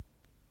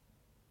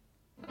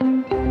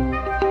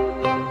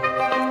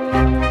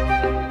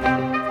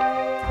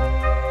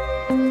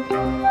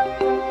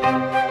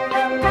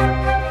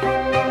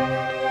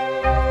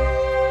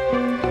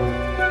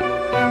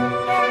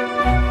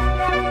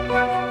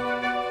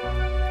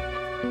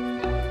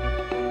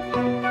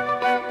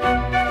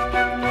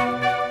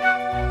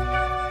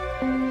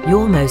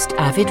Your Most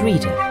Avid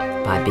Reader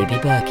by Bibi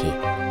Berkey.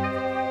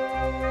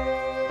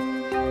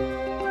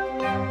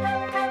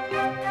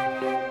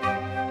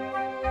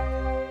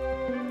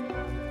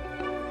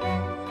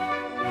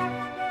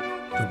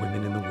 The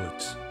Women in the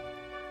Woods,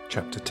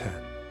 Chapter 10.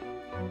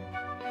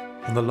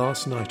 On the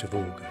last night of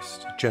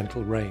August, a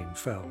gentle rain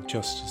fell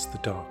just as the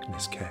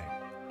darkness came,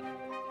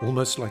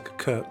 almost like a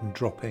curtain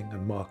dropping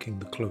and marking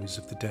the close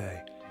of the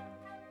day.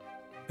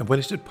 And when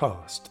it had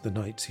passed, the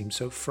night seemed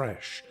so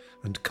fresh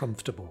and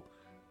comfortable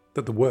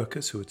that the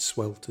workers who had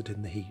sweltered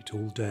in the heat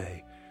all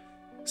day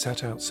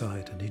sat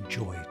outside and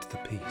enjoyed the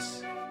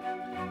peace.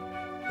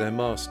 Their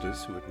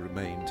masters, who had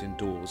remained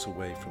indoors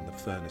away from the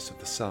furnace of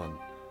the sun,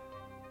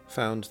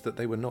 found that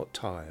they were not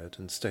tired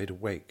and stayed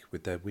awake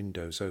with their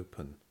windows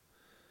open.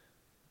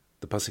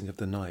 The buzzing of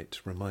the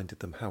night reminded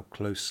them how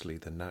closely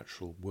the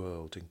natural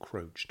world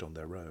encroached on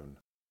their own.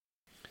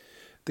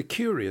 The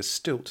curious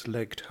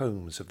stilt-legged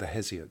homes of the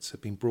Hesiates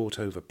had been brought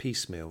over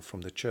piecemeal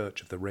from the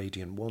Church of the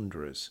Radiant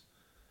Wanderers.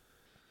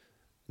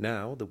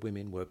 Now the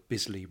women were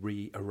busily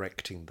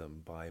re-erecting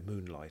them by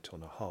moonlight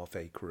on a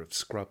half-acre of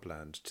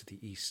scrubland to the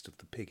east of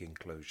the pig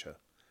enclosure.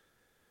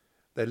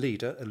 Their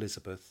leader,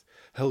 Elizabeth,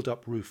 held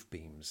up roof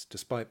beams,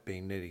 despite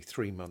being nearly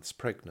 3 months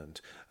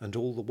pregnant, and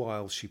all the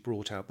while she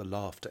brought out the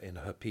laughter in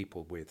her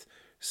people with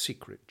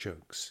secret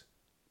jokes.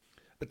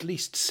 At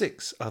least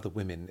 6 other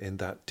women in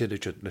that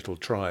diligent little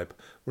tribe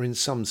were in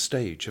some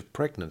stage of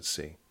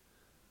pregnancy.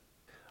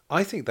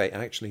 "I think they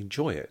actually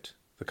enjoy it,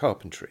 the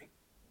carpentry,"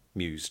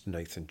 mused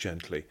Nathan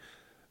gently,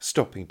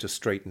 stopping to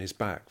straighten his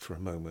back for a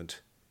moment.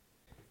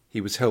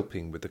 He was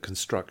helping with the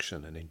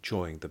construction and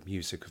enjoying the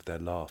music of their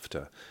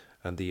laughter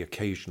and the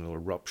occasional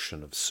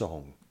eruption of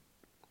song.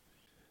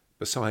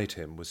 Beside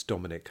him was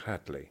Dominic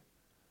Hadley,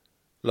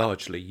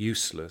 largely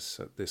useless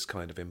at this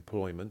kind of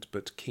employment,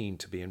 but keen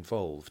to be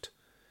involved.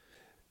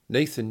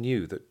 Nathan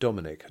knew that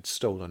Dominic had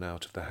stolen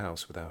out of the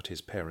house without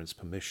his parents'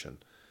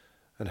 permission,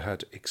 and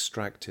had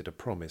extracted a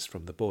promise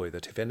from the boy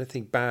that if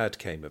anything bad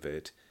came of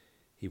it,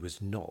 he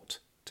was not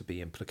to be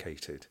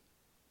implicated.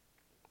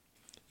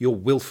 "Your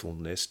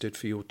willfulness did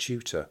for your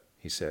tutor,"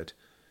 he said,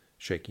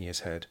 shaking his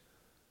head.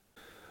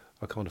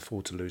 "I can't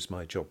afford to lose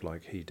my job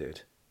like he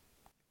did."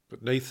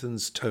 But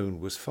Nathan's tone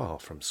was far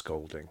from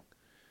scolding.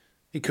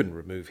 He couldn't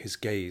remove his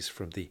gaze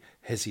from the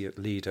Hesiate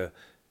leader,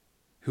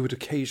 who would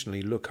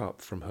occasionally look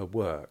up from her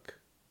work,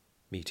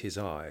 meet his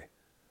eye,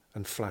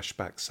 and flash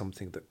back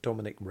something that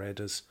Dominic read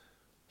as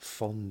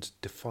fond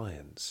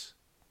defiance.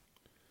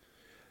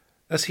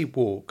 As he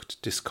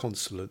walked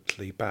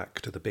disconsolately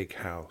back to the big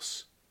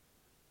house,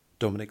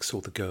 Dominic saw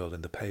the girl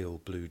in the pale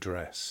blue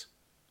dress,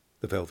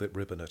 the velvet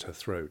ribbon at her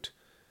throat,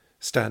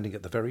 standing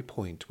at the very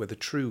point where the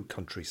true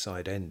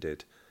countryside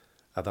ended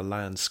and the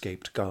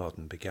landscaped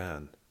garden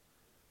began.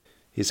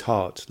 His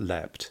heart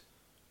leapt.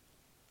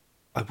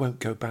 "I won't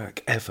go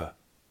back, ever,"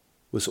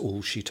 was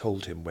all she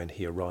told him when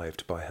he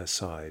arrived by her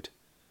side.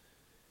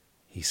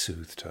 He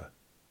soothed her.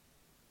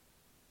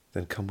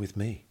 "Then come with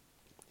me,"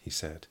 he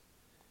said.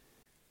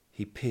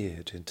 He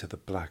peered into the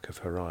black of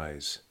her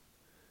eyes.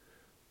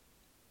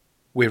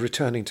 "We're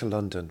returning to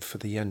London for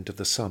the end of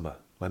the summer,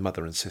 my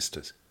mother and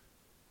sisters.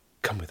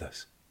 Come with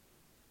us."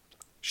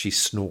 She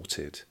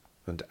snorted,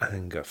 and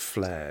anger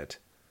flared.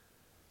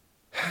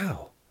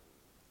 "How?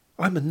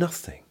 I'm a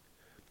nothing.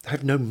 I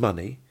have no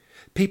money.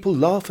 People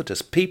laugh at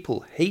us.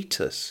 People hate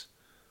us."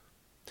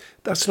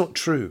 "That's not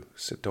true,"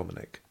 said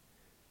Dominic.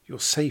 "You're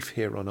safe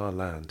here on our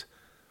land.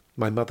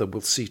 My mother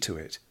will see to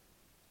it.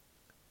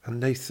 And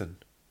Nathan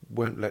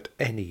won't let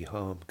any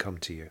harm come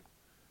to you."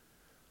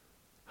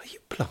 "Are you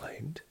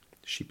blind?"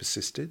 she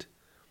persisted.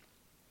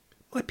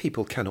 "My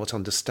people cannot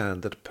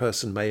understand that a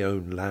person may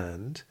own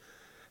land.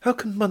 How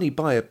can money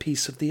buy a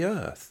piece of the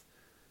earth?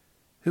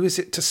 Who is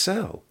it to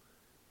sell?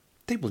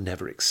 They will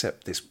never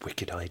accept this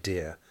wicked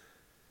idea.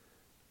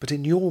 But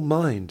in your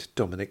mind,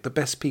 Dominic, the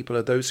best people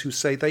are those who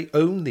say they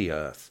own the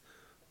earth."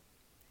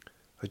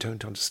 "I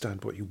don't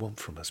understand what you want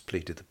from us,"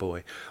 pleaded the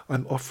boy.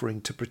 "I'm offering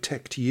to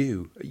protect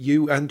you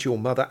and your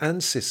mother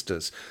and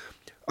sisters.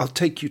 I'll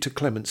take you to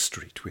Clement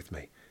Street with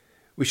me.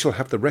 We shall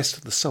have the rest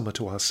of the summer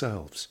to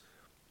ourselves.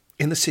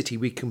 In the city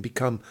we can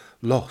become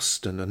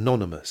lost and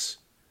anonymous."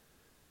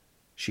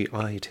 She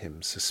eyed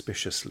him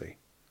suspiciously.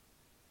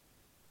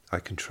 "I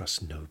can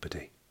trust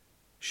nobody,"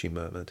 she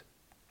murmured.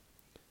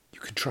 "You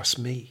can trust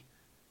me,"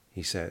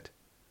 he said,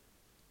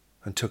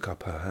 and took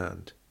up her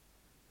hand.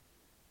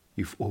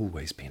 "You've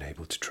always been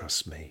able to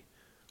trust me.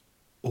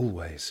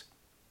 Always."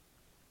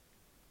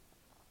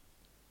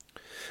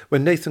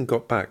 When Nathan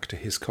got back to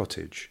his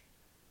cottage,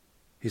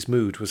 his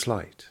mood was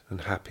light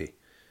and happy.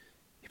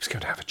 He was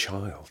going to have a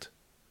child.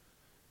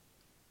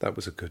 That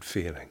was a good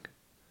feeling,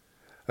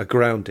 a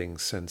grounding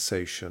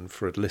sensation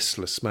for a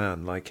listless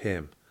man like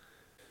him.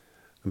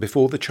 And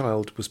before the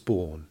child was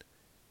born,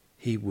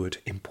 he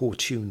would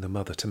importune the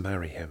mother to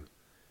marry him.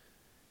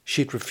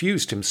 She had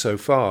refused him so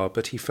far,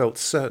 but he felt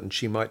certain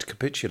she might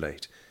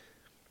capitulate.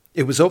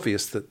 It was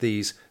obvious that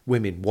these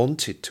women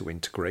wanted to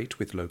integrate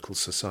with local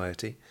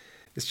society.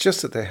 It's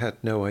just that they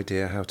had no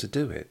idea how to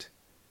do it.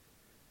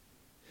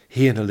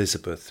 He and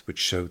Elizabeth would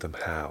show them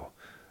how,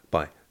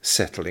 by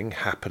settling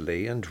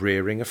happily and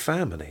rearing a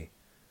family.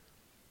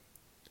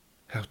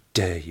 "How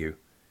dare you?"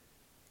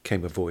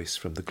 came a voice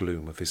from the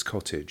gloom of his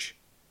cottage.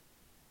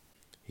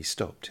 He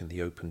stopped in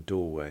the open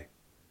doorway.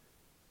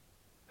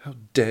 "How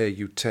dare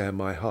you tear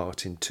my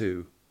heart in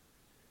two?"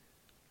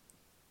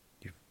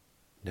 "You've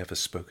never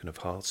spoken of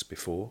hearts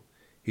before,"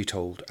 he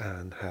told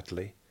Anne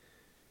Hadley.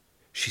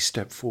 She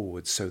stepped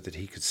forward so that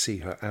he could see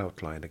her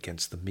outline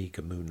against the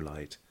meagre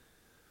moonlight.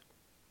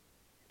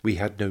 "We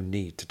had no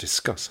need to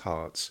discuss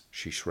hearts,"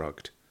 she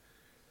shrugged.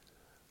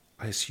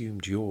 "I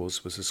assumed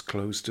yours was as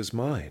closed as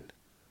mine."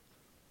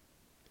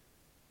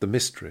 The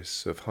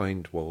mistress of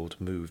Hindwold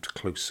moved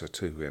closer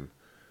to him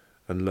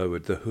and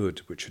lowered the hood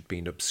which had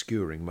been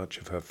obscuring much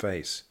of her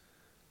face.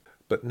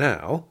 "But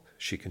now,"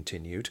 she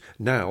continued,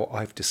 "now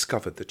I've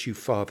discovered that you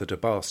fathered a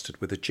bastard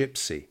with a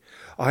gypsy.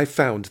 I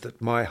found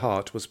that my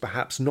heart was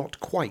perhaps not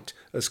quite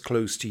as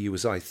close to you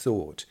as I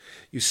thought.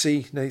 You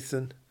see,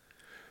 Nathan,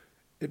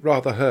 it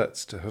rather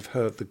hurts to have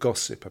heard the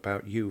gossip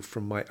about you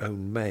from my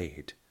own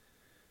maid."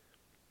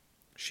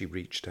 She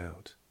reached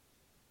out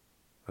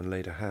and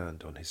laid a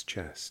hand on his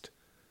chest,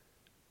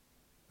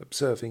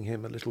 observing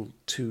him a little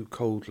too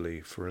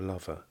coldly for a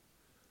lover.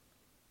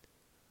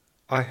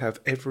 "I have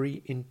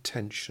every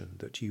intention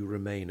that you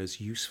remain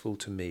as useful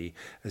to me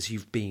as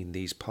you've been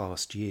these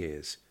past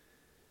years,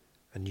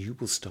 and you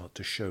will start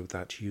to show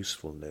that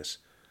usefulness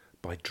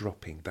by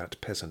dropping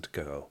that peasant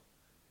girl."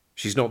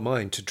 "She's not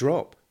mine to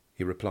drop,"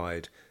 he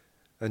replied,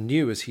 and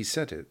knew as he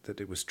said it that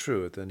it was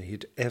truer than he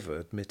had ever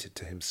admitted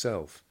to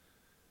himself.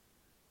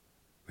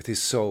 With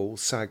his soul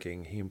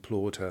sagging, he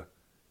implored her,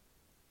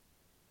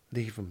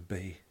 "Leave 'em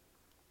be."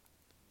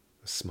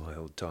 A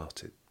smile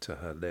darted to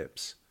her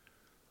lips.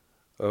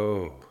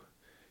 "Oh,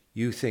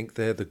 you think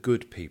they're the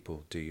good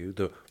people, do you?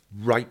 The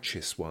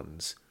righteous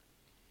ones?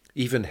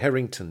 Even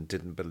Harrington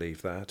didn't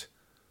believe that."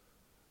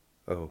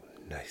 "Oh,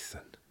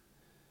 Nathan,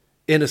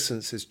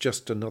 innocence is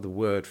just another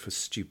word for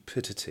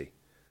stupidity.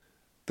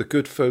 The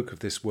good folk of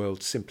this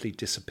world simply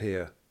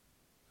disappear,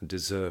 and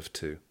deserve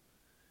to.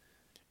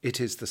 It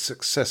is the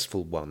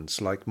successful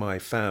ones, like my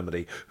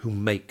family, who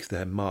make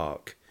their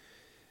mark.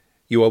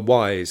 You are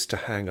wise to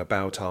hang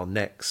about our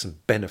necks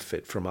and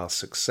benefit from our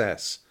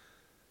success."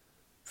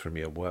 "From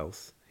your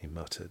wealth," he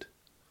muttered.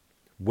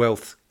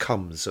 "Wealth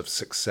comes of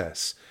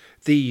success.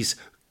 These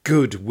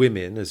good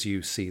women, as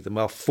you see them,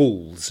 are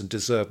fools and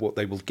deserve what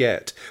they will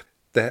get.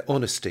 Their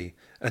honesty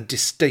and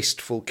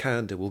distasteful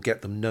candour will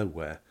get them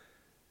nowhere.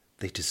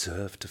 They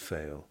deserve to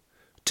fail,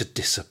 to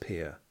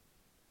disappear."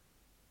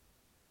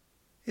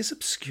 "Is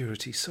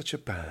obscurity such a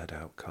bad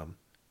outcome?"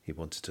 he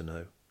wanted to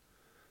know.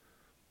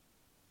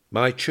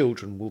 "My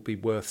children will be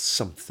worth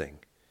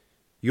something.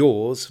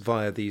 Yours,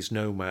 via these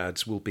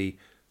nomads, will be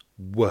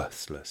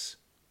worthless."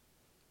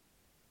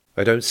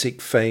 "I don't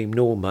seek fame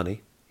nor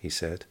money," he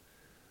said.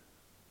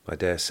 "I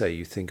dare say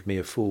you think me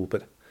a fool,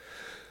 but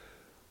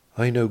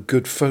I know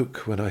good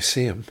folk when I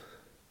see 'em."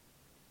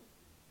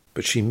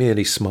 But she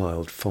merely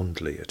smiled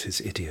fondly at his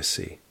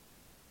idiocy.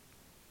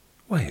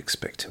 Why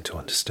expect him to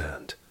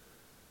understand?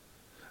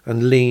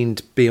 And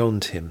leaned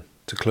beyond him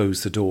to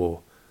close the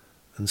door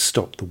and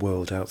stop the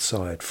world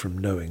outside from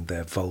knowing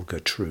their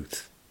vulgar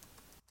truth.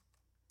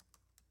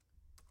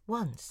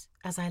 Once,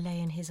 as I lay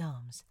in his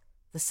arms,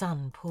 the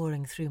sun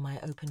pouring through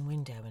my open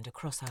window and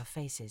across our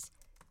faces,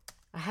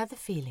 I had the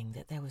feeling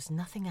that there was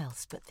nothing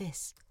else but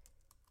this.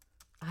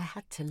 I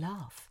had to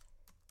laugh,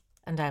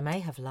 and I may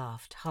have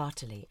laughed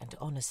heartily and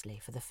honestly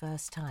for the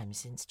first time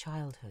since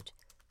childhood.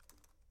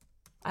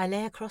 I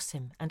lay across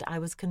him, and I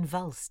was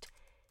convulsed.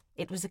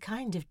 It was a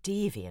kind of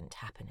deviant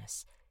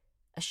happiness,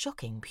 a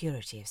shocking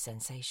purity of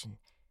sensation.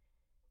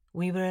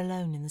 We were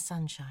alone in the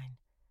sunshine.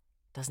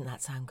 Doesn't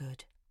that sound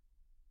good?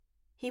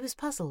 He was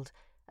puzzled,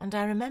 and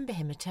I remember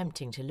him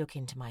attempting to look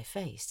into my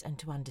face and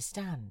to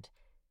understand,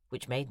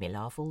 which made me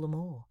laugh all the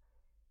more.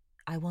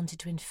 I wanted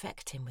to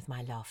infect him with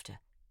my laughter,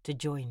 to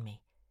join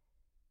me.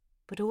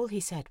 But all he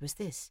said was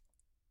this: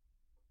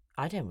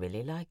 "I don't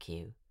really like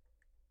you."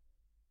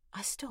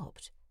 I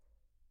stopped.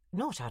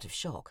 Not out of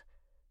shock.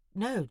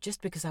 No,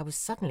 just because I was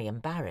suddenly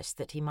embarrassed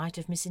that he might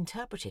have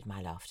misinterpreted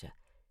my laughter.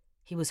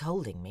 He was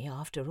holding me,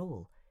 after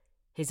all.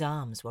 His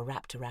arms were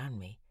wrapped around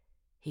me.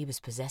 He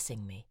was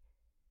possessing me.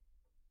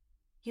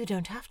 "You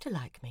don't have to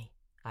like me,"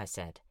 I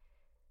said.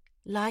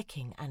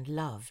 "Liking and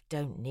love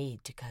don't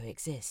need to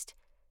coexist.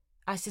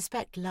 I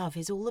suspect love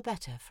is all the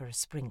better for a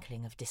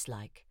sprinkling of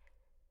dislike."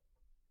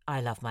 "I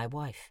love my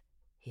wife,"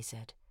 he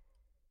said.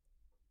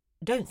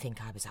 Don't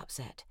think I was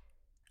upset.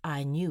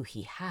 I knew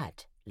he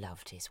had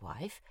loved his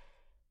wife,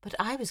 but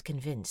I was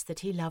convinced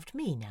that he loved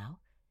me now.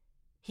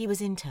 He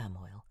was in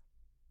turmoil.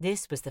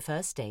 This was the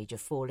first stage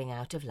of falling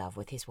out of love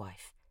with his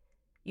wife.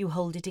 You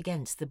hold it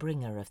against the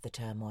bringer of the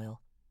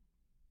turmoil.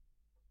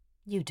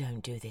 "You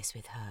don't do this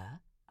with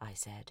her," I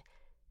said.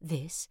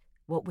 "This,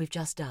 what we've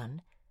just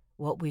done,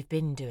 what we've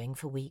been doing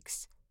for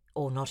weeks,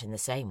 or not in the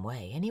same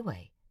way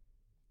anyway."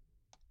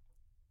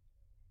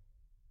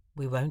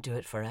 "We won't do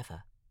it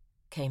forever,"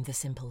 came the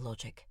simple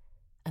logic,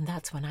 and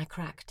that's when I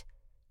cracked.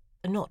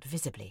 Not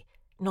visibly,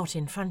 not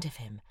in front of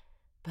him,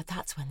 but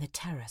that's when the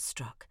terror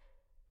struck.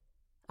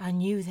 I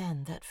knew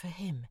then that for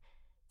him,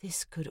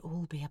 this could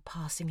all be a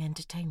passing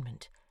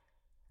entertainment,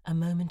 a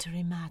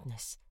momentary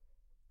madness.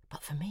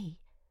 But for me,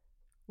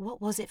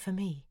 what was it for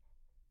me?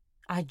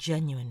 I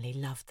genuinely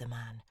loved the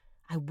man.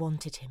 I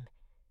wanted him.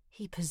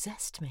 He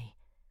possessed me.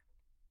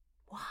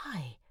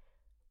 Why?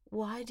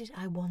 Why did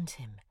I want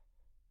him?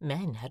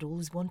 Men had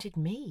always wanted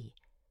me.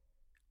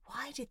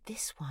 Why did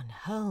this one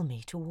hurl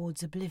me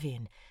towards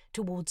oblivion,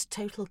 towards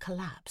total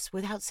collapse,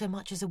 without so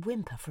much as a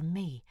whimper from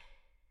me?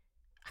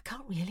 I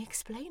can't really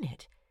explain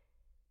it.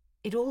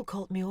 It all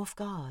caught me off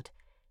guard.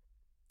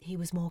 He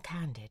was more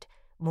candid,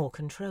 more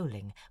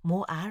controlling,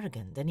 more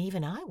arrogant than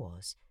even I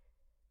was.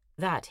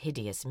 That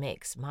hideous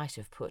mix might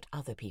have put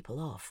other people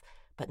off,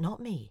 but not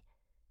me.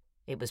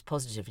 It was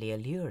positively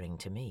alluring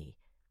to me.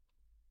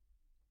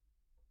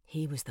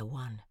 He was the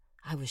one,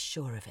 I was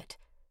sure of it,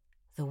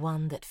 the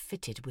one that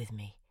fitted with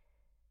me.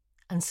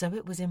 And so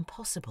it was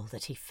impossible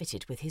that he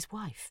fitted with his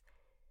wife.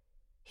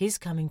 His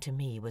coming to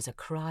me was a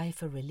cry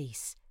for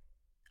release.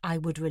 I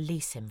would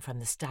release him from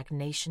the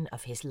stagnation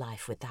of his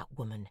life with that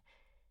woman.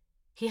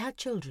 He had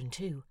children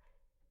too.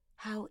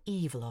 How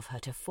evil of her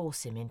to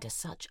force him into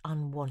such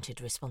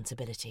unwanted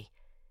responsibility.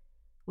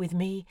 With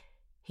me,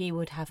 he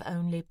would have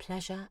only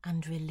pleasure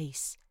and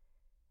release.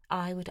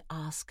 I would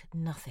ask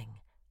nothing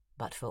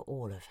but for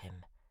all of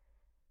him.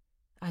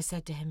 I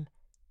said to him,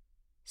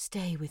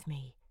 "Stay with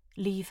me,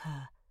 leave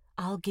her,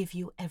 I'll give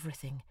you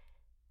everything.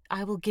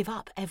 I will give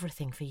up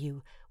everything for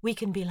you. We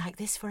can be like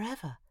this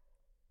forever."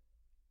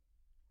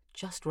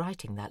 Just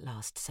writing that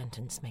last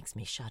sentence makes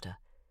me shudder.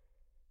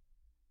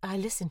 I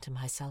listen to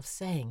myself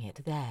saying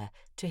it there,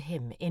 to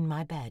him, in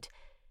my bed,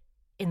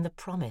 in the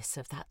promise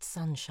of that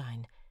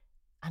sunshine,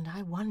 and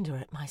I wonder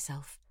at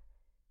myself.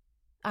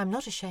 I'm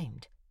not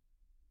ashamed.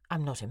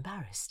 I'm not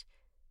embarrassed.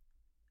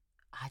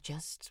 I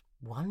just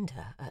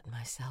wonder at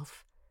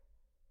myself.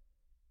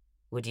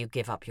 "Would you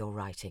give up your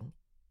writing?"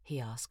 he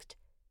asked.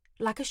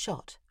 "Like a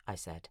shot," I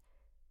said.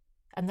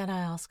 And then I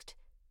asked,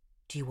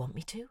 "Do you want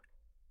me to?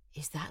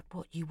 Is that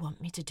what you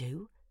want me to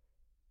do?"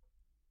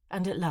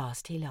 And at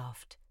last he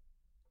laughed.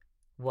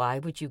 "Why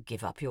would you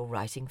give up your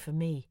writing for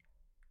me?"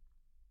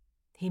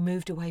 He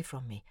moved away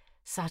from me,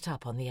 sat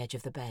up on the edge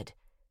of the bed.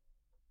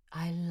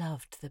 I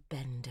loved the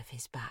bend of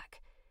his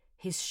back,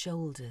 his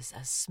shoulders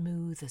as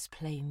smooth as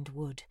planed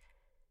wood.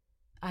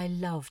 I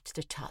loved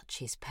to touch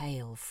his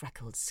pale,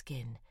 freckled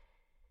skin.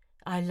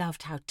 I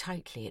loved how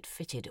tightly it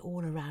fitted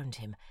all around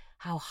him,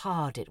 how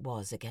hard it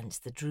was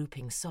against the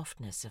drooping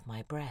softness of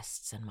my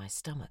breasts and my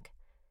stomach.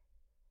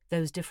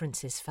 Those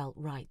differences felt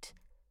right.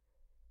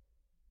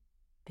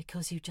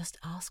 Because you just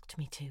asked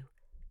me to.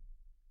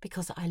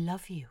 Because I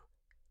love you.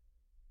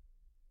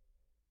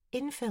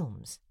 In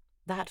films,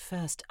 that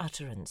first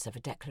utterance of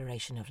a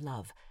declaration of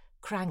love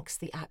cranks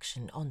the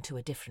action onto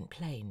a different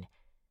plane.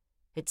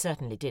 It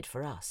certainly did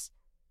for us.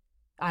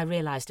 I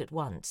realized at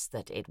once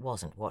that it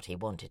wasn't what he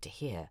wanted to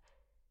hear.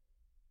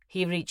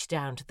 He reached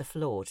down to the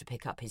floor to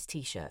pick up his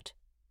t-shirt.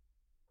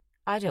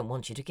 "I don't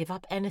want you to give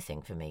up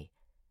anything for me.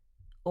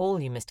 All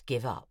you must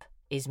give up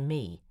is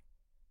me.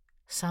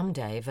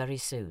 Someday, very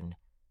soon."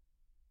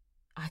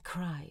 I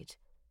cried,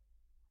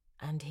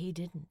 and he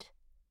didn't.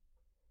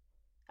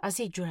 As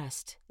he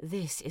dressed,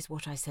 this is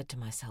what I said to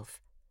myself.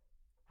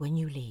 "When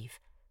you leave,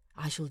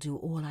 I shall do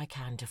all I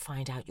can to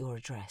find out your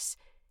address.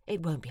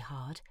 It won't be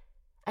hard.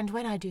 And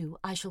when I do,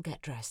 I shall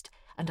get dressed,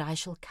 and I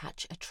shall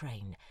catch a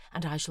train,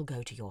 and I shall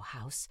go to your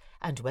house,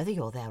 and whether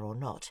you're there or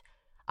not,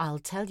 I'll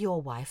tell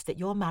your wife that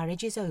your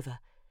marriage is over,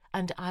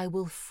 and I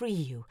will free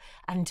you,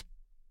 and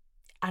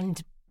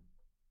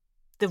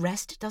the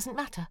rest doesn't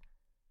matter."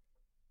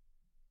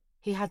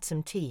 He had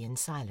some tea in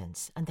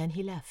silence, and then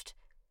he left.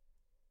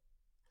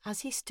 As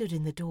he stood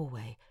in the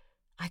doorway,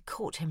 I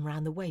caught him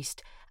round the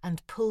waist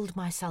and pulled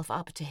myself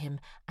up to him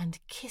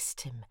and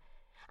kissed him,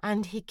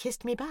 and he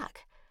kissed me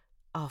back,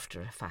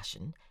 after a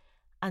fashion,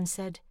 and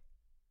said,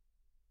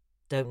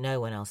 "Don't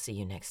know when I'll see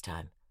you next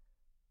time.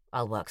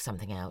 I'll work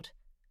something out."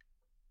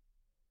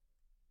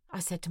 I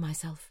said to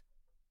myself,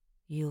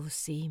 "You'll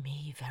see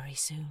me very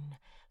soon,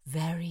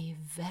 very,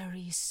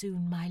 very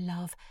soon, my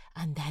love,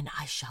 and then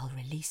I shall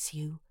release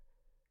you."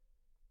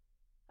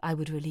 I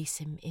would release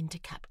him into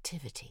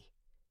captivity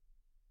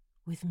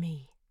with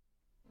me.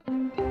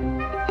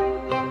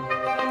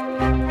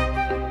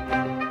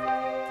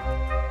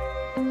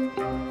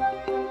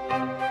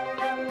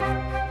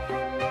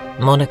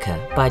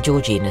 Monica by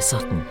Georgina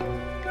Sutton.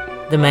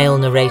 The male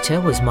narrator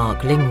was Mark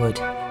Lingwood.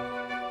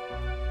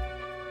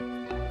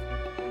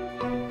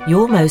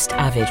 Your Most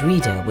Avid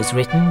Reader was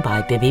written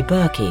by Bibi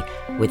Berkey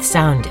with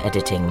sound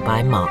editing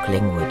by Mark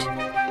Lingwood.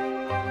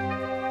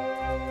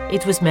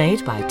 It was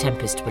made by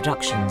Tempest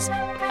Productions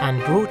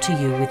and brought to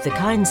you with the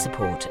kind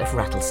support of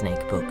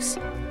Rattlesnake Books,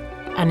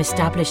 an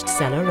established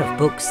seller of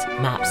books,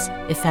 maps,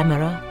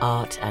 ephemera,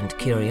 art and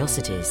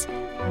curiosities.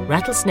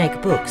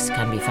 Rattlesnake Books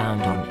can be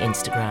found on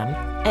Instagram,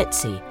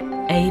 Etsy,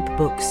 Abe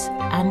Books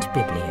and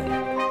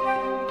Biblio.